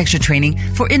architecture training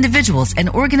for individuals and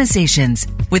organizations,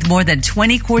 with more than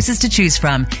 20 courses to choose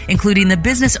from, including the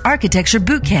Business Architecture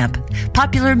Bootcamp,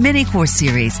 popular mini-course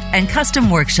series, and custom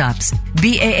workshops.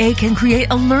 BAA can create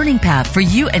a learning path for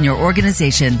you and your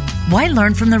organization. Why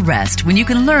learn from the rest when you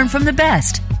can learn from the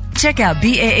best? Check out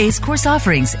BAA's course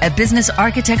offerings at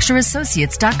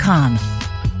businessarchitectureassociates.com.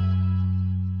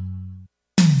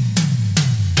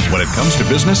 When it comes to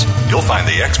business, you'll find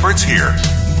the experts here.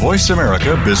 Voice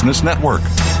America Business Network.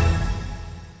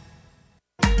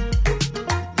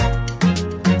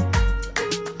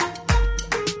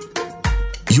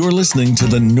 You're listening to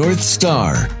the North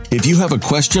Star. If you have a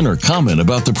question or comment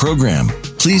about the program,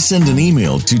 please send an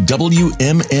email to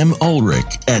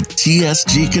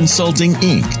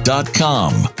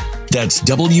wmmulrich@tsgconsultinginc.com. That's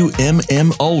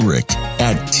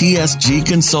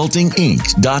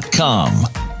wmmulrich@tsgconsultinginc.com.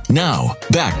 Now,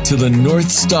 back to the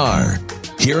North Star.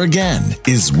 Here again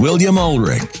is William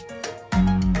Ulrich.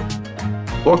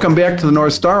 Welcome back to the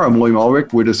North Star. I'm William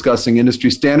Ulrich. We're discussing industry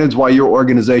standards, why your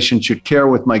organization should care,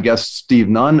 with my guests Steve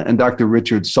Nunn and Dr.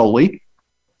 Richard Soley.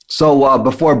 So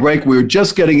before break, we were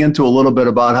just getting into a little bit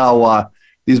about how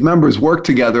these members work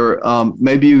together.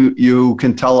 Maybe you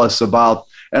can tell us about,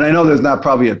 and I know there's not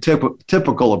probably a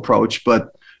typical approach,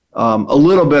 but a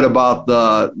little bit about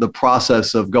the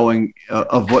process of going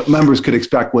of what members could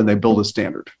expect when they build a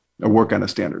standard or work on a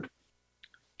standard.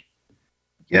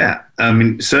 Yeah, I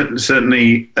mean,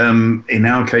 certainly in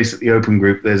our case at the Open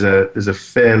Group, there's a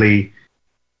fairly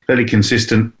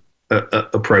consistent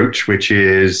approach, which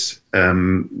is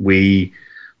we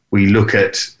look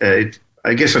at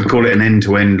I guess I'd call it an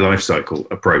end-to-end life cycle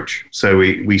approach. So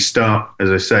we start,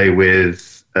 as I say,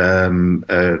 with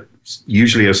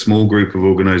usually a small group of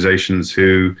organizations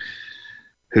who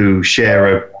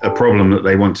share a problem that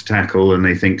they want to tackle, and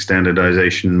they think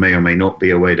standardization may or may not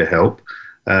be a way to help.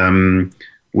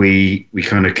 we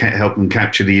kind of help them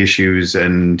capture the issues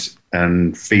and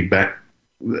feedback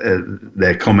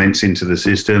their comments into the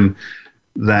system.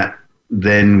 That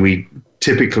then we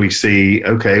typically see,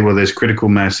 okay, well, there's critical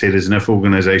mass here. There's enough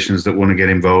organizations that want to get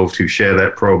involved who share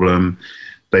that problem.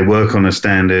 They work on a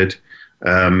standard.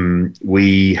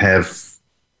 We have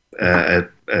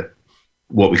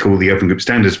what we call the Open Group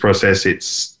Standards process.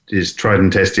 It's tried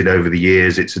and tested over the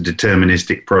years. It's a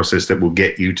deterministic process that will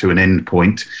get you to an end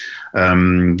point.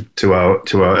 To our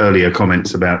earlier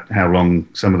comments about how long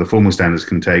some of the formal standards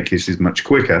can take, this is much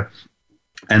quicker.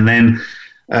 And then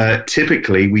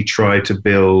typically we try to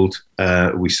build,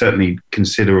 we certainly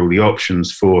consider all the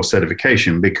options for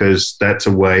certification, because that's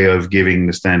a way of giving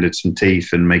the standard some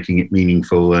teeth and making it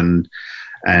meaningful and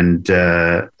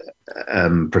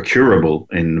procurable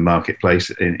in the marketplace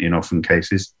in often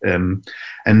cases. And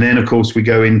then, of course, we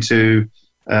go into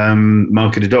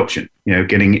market adoption,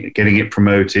 getting it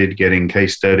promoted, getting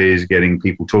case studies, getting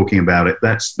people talking about it.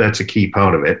 That's a key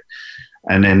part of it.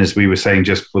 And then, as we were saying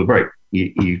just before the break,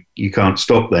 you can't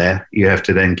stop there. You have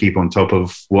to then keep on top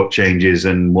of what changes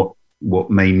and what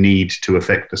may need to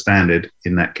affect the standard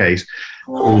in that case,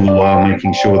 all the while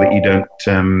making sure that you don't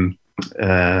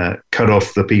cut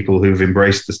off the people who've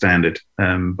embraced the standard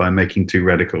by making too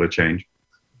radical a change.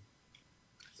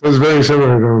 So it's very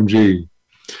similar to OMG.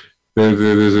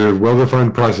 There's a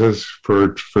well-defined process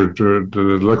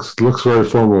that looks very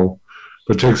formal,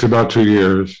 but takes about 2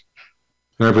 years,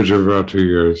 average of about 2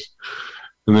 years.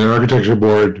 And the architecture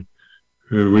board,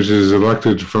 which is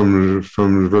elected from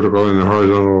the vertical and the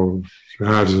horizontal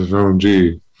halves of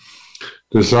OMG,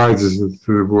 decides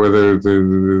whether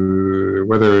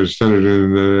a standard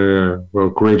in the area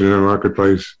will create in a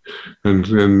marketplace. And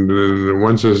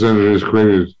once a standard is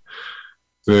created,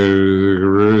 the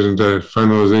revision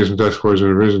finalization task force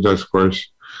and revision task force,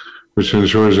 which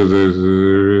ensures that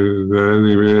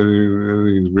any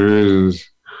revisions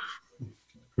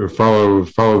follow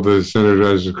the standard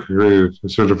as created.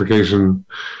 Certification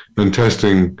and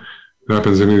testing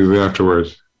happens immediately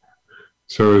afterwards.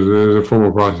 So there's a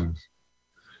formal process.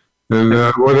 And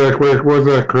what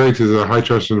that creates is a high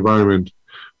trust environment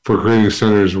for creating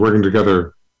standards working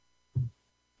together.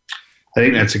 I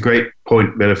think that's a great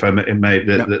point, Bill, if I may.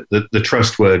 The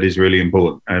trust word is really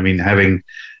important. I mean, having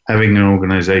an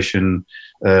organization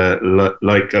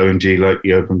like OMG, like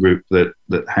the Open Group, that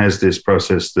has this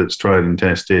process that's tried and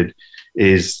tested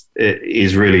is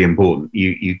really important.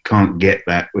 You can't get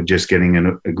that with just getting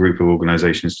a group of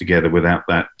organizations together without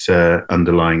that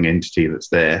underlying entity that's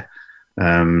there.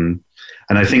 And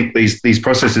I think these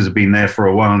processes have been there for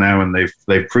a while now, and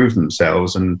they've proved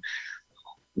themselves. And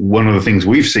one of the things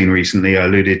we've seen recently, I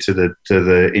alluded to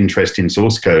the interest in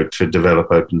source code to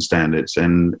develop open standards.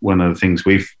 And one of the things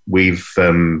we've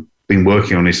been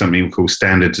working on is something we call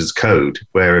standards as code,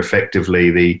 where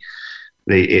effectively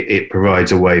it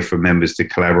provides a way for members to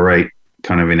collaborate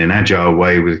kind of in an agile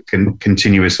way with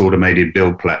continuous automated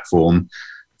build platform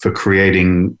for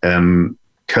creating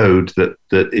code that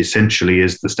essentially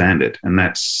is the standard. And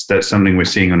that's something we're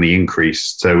seeing on the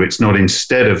increase. So it's not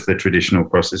instead of the traditional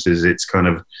processes, it's kind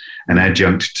of an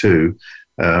adjunct to,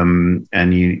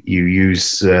 and you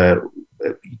use,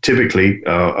 typically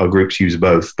our groups use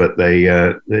both, but they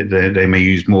may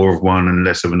use more of one and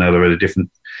less of another at a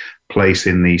different place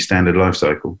in the standard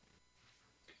lifecycle.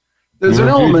 There's an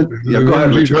element. Yeah, go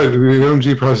ahead. The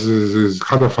OMG process is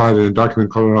codified in a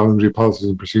document called OMG Policies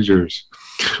and Procedures,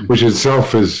 which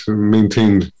itself is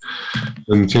maintained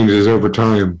and changes over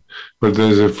time. But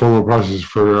there's a formal process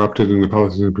for updating the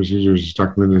Policies and Procedures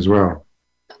document as well.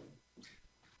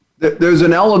 There's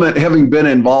an element, having been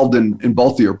involved in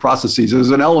both of your processes,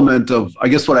 there's an element of, I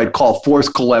guess, what I'd call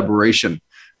forced collaboration.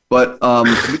 But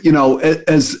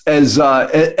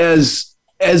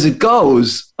as it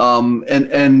goes,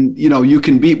 and you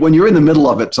can be, when you're in the middle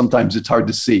of it, sometimes it's hard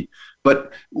to see.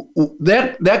 But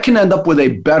that can end up with a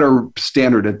better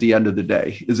standard at the end of the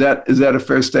day. Is that a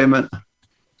fair statement?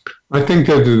 I think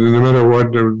that no matter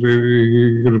what,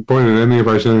 you could point at any of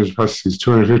our standards processes,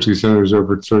 250 standards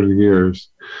over 30 years.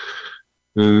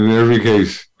 And in every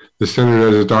case, the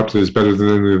standard as adopted is better than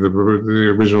any of the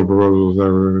original proposals that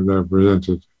were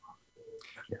presented.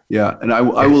 Yeah, and I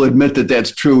will admit that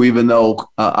that's true, even though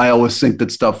I always think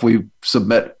that stuff we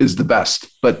submit is the best.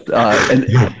 But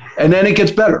and then it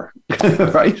gets better,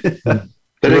 right?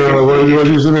 What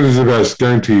you submit is the best,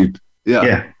 guaranteed.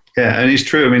 Yeah, and it's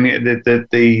true. I mean,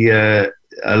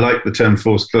 I like the term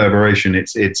forced collaboration.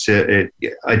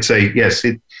 I'd say yes.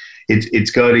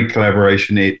 It's guided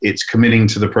collaboration. It's committing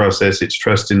to the process. It's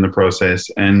trust in the process,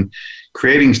 and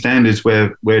creating standards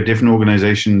where different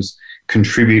organizations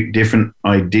contribute different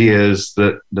ideas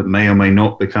that may or may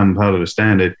not become part of a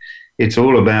standard. It's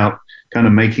all about kind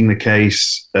of making the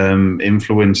case,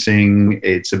 influencing.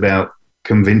 It's about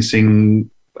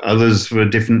convincing others for a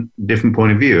different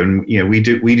point of view, and we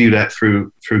do that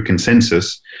through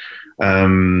consensus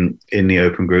in the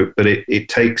open group. But it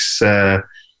takes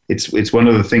it's one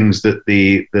of the things that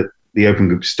the open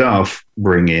group staff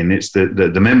bring in. It's that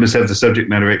the members have the subject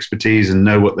matter expertise and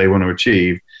know what they want to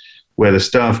achieve. Where the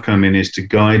staff come in is to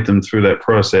guide them through that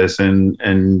process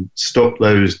and stop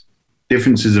those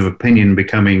differences of opinion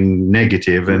becoming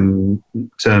negative and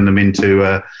turn them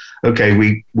into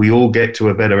okay, we all get to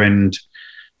a better end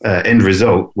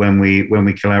result when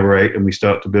we collaborate and we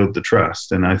start to build the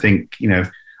trust. And I think,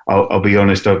 I'll be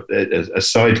honest, a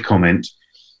side comment,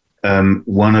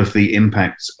 one of the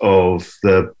impacts of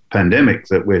the pandemic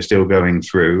that we're still going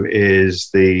through is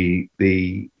the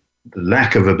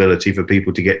lack of ability for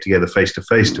people to get together face to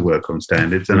face to work on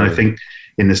standards. And I think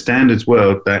in the standards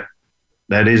world that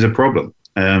is a problem.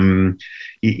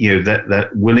 That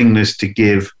willingness to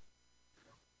give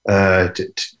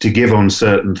to give on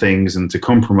certain things and to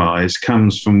compromise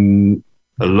comes from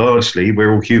largely,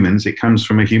 we're all humans. It comes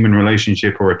from a human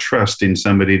relationship or a trust in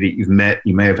somebody that you've met,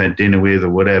 you may have had dinner with or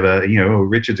whatever.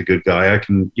 Richard's a good guy. I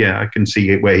can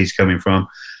see where he's coming from.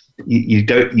 You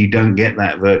don't get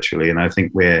that virtually, and I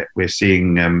think we're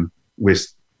seeing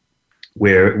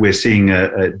we're seeing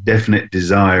a definite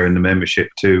desire in the membership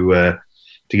to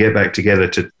get back together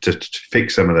to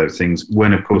fix some of those things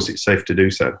when, of course, it's safe to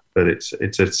do so. But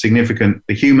it's a significant.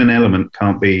 The human element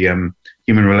can't be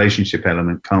human relationship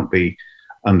element can't be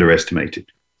underestimated.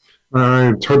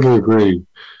 I totally agree.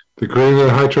 The creating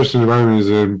a high trust environment is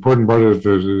an important part of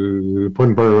the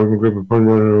important part of Open Group, important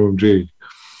part of OMG.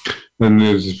 And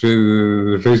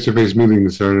the face-to-face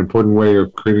meetings are an important way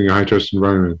of creating a high trust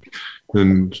environment.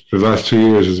 And for the last 2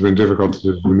 years, it's been difficult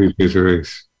to meet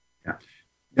face-to-face. Yeah,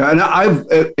 and I've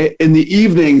in the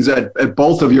evenings at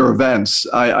both of your events,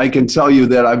 I can tell you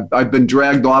that I've been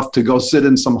dragged off to go sit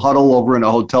in some huddle over in a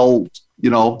hotel,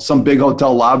 some big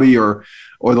hotel lobby or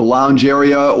the lounge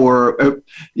area, or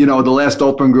the last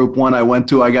open group one I went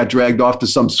to, I got dragged off to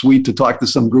some suite to talk to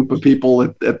some group of people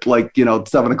at 7:00 or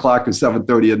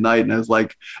 7:30 at night, and I was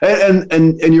like,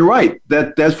 and you're right,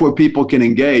 that's where people can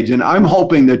engage, and I'm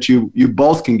hoping that you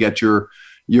both can get your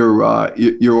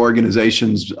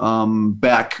organizations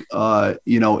back, at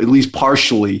least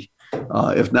partially,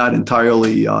 if not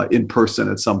entirely, in person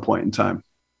at some point in time.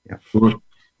 Yeah.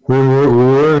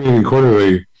 We're meeting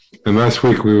quarterly, and last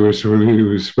week we were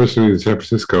supposed to meet in San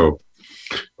Francisco,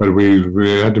 but we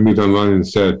had to meet online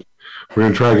instead. We're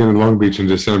going to try again in Long Beach in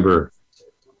December.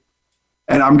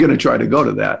 And I'm going to try to go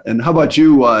to that. And how about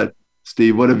you,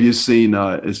 Steve? What have you seen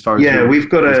as far as? Yeah, we've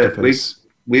got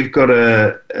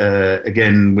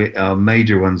our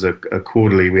major ones are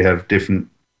quarterly. We have different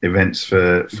events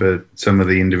for some of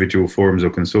the individual forums or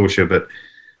consortia, but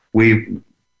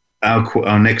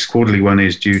our next quarterly one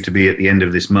is due to be at the end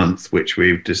of this month, which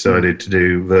we've decided to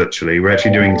do virtually. We're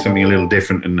actually doing something a little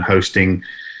different and hosting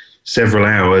several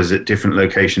hours at different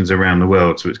locations around the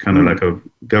world. So it's kind of like a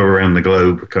go around the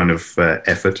globe kind of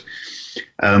effort.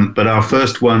 But our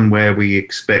first one, where we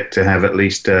expect to have at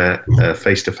least a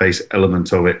face-to-face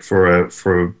element of it for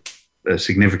a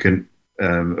significant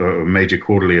or major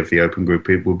quarterly of the Open Group,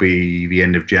 it will be the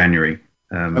end of January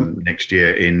next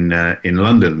year in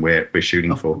London, where we're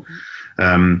shooting for.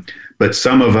 But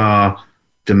some of our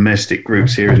domestic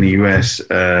groups here in the US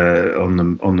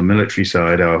on the military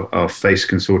side, our FACE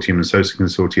Consortium and SOSA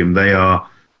Consortium, they are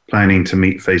planning to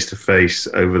meet face-to-face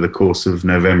over the course of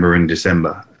November and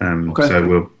December.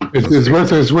 So it's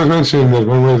worth mentioning that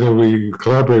one way that we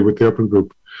collaborate with the Open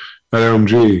Group at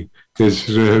OMG is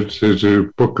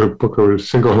to book a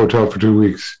single hotel for 2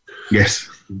 weeks. Yes.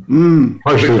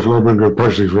 Partially for Open Group,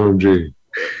 partially for OMG.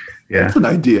 Yeah, that's an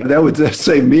idea. That would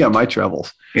save me on my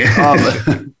travels. Yeah.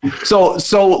 So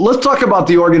let's talk about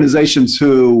the organizations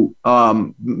who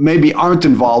maybe aren't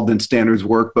involved in standards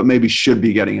work, but maybe should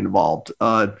be getting involved.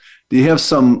 Do you have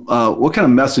some? What kind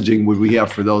of messaging would we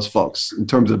have for those folks in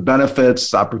terms of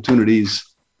benefits, opportunities?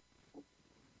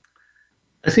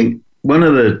 I think one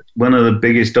of the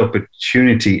biggest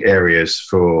opportunity areas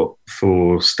for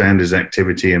standards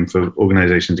activity and for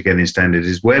organizations to get in standards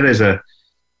is where there's a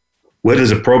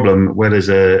problem, where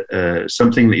there's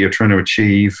something that you're trying to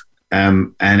achieve,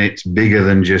 and it's bigger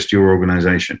than just your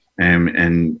organization.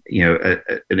 An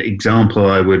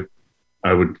example I would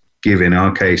give in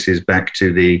our case is back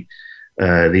to the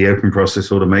Open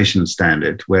Process Automation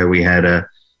Standard, where we had a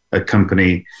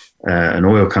company, an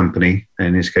oil company,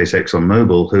 in this case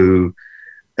ExxonMobil, who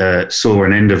saw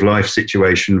an end-of-life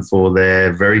situation for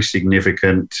their very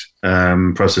significant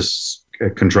process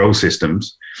control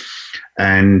systems,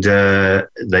 and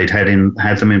they'd had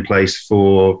them in place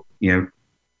for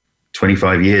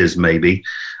 25 years maybe,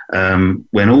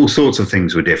 when all sorts of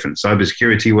things were different.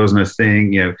 Cybersecurity wasn't a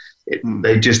thing.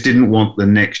 They just didn't want the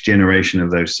next generation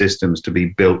of those systems to be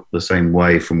built the same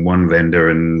way from one vendor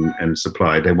and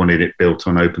supplied. They wanted it built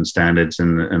on open standards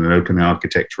and an open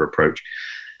architecture approach.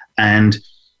 And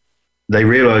they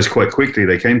realized quite quickly,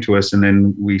 they came to us, and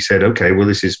then we said, okay, well,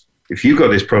 if you've got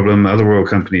this problem, other oil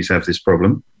companies have this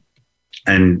problem.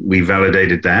 And we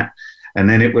validated that. And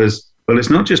then it was, well, it's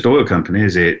not just oil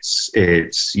companies,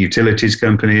 it's utilities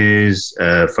companies,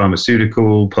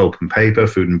 pharmaceutical, pulp and paper,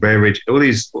 food and beverage, all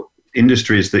these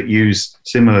industries that use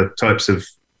similar types of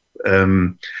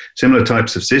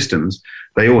systems.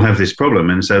 They all have this problem,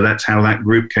 and so that's how that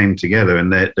group came together,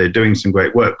 and they're doing some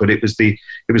great work. But it was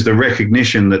the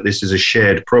recognition that this is a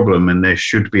shared problem, and there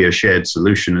should be a shared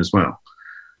solution as well.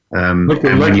 And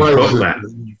when you got that,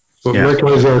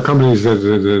 likewise, there are companies that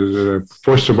are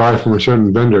forced to buy from a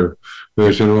certain vendor.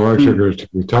 There's General Electric or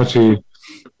Hitachi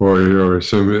or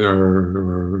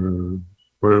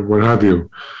what have you,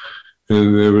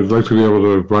 and they would like to be able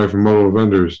to buy from multiple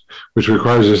vendors, which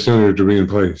requires a standard to be in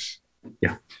place.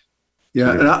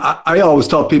 Yeah, and I always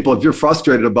tell people, if you're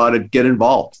frustrated about it, get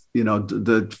involved.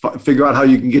 Figure out how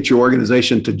you can get your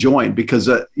organization to join, because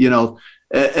is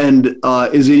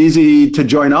it easy to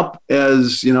join up?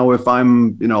 As if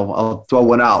I'm, I'll throw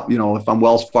one out. If I'm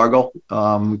Wells Fargo,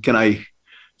 can I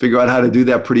figure out how to do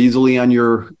that pretty easily on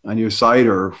your site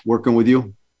or working with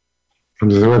you? Come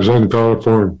to the website and fill out a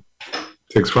form.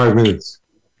 Takes 5 minutes.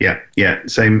 Yeah.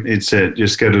 Same. It's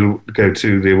just go to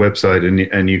the website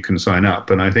and you can sign up.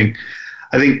 And I think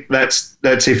that's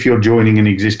if you're joining an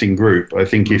existing group. I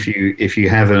think if you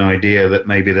have an idea that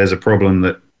maybe there's a problem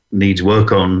that needs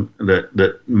work on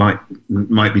that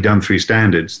might be done through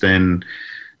standards, then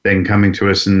coming to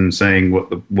us and saying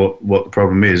what the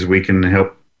problem is, we can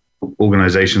help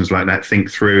organizations like that think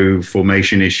through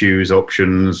formation issues,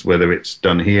 options, whether it's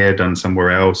done here, done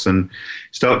somewhere else, and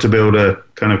start to build a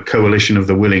kind of coalition of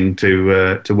the willing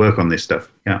to work on this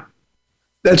stuff. Yeah.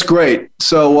 That's great.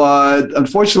 So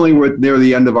unfortunately, we're near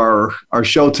the end of our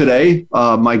show today.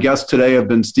 My guests today have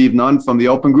been Steve Nunn from the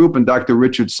Open Group and Dr.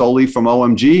 Richard Soley from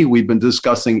OMG. We've been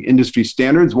discussing industry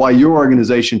standards, why your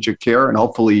organization should care, and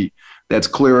hopefully that's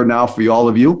clearer now for all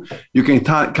of you. You can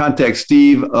contact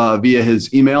Steve via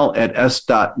his email at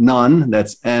s.nunn,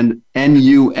 that's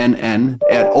N-U-N-N,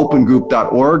 at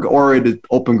opengroup.org, or at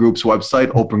Open Group's website,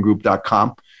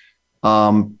 opengroup.com.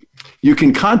 You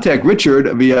can contact Richard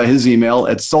via his email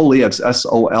at Soley, that's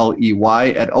S-O-L-E-Y,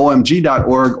 at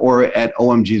omg.org, or at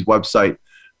OMG's website,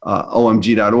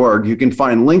 omg.org. You can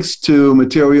find links to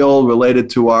material related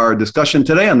to our discussion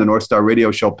today on the North Star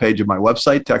Radio Show page of my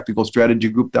website,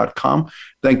 tacticalstrategygroup.com.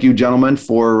 Thank you, gentlemen,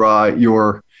 for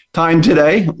your time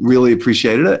today. Really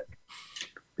appreciated it.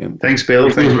 Thanks, Bill.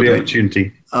 Thanks for the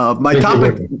opportunity.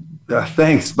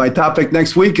 Thanks. My topic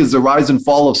next week is the rise and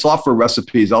fall of software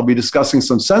recipes. I'll be discussing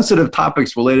some sensitive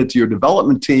topics related to your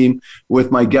development team with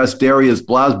my guest, Darius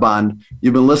Blasbond.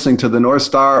 You've been listening to The North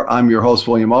Star. I'm your host,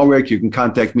 William Ulrich. You can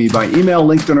contact me by email,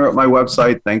 LinkedIn, or at my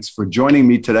website. Thanks for joining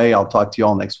me today. I'll talk to you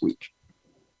all next week.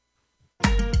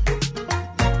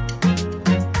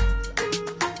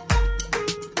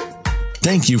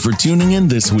 Thank you for tuning in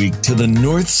this week to The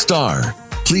North Star.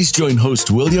 Please join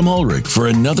host William Ulrich for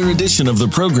another edition of the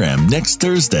program next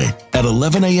Thursday at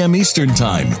 11 a.m. Eastern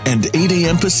Time and 8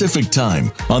 a.m. Pacific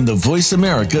Time on the Voice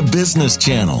America Business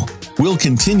Channel. We'll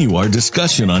continue our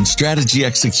discussion on strategy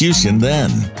execution then.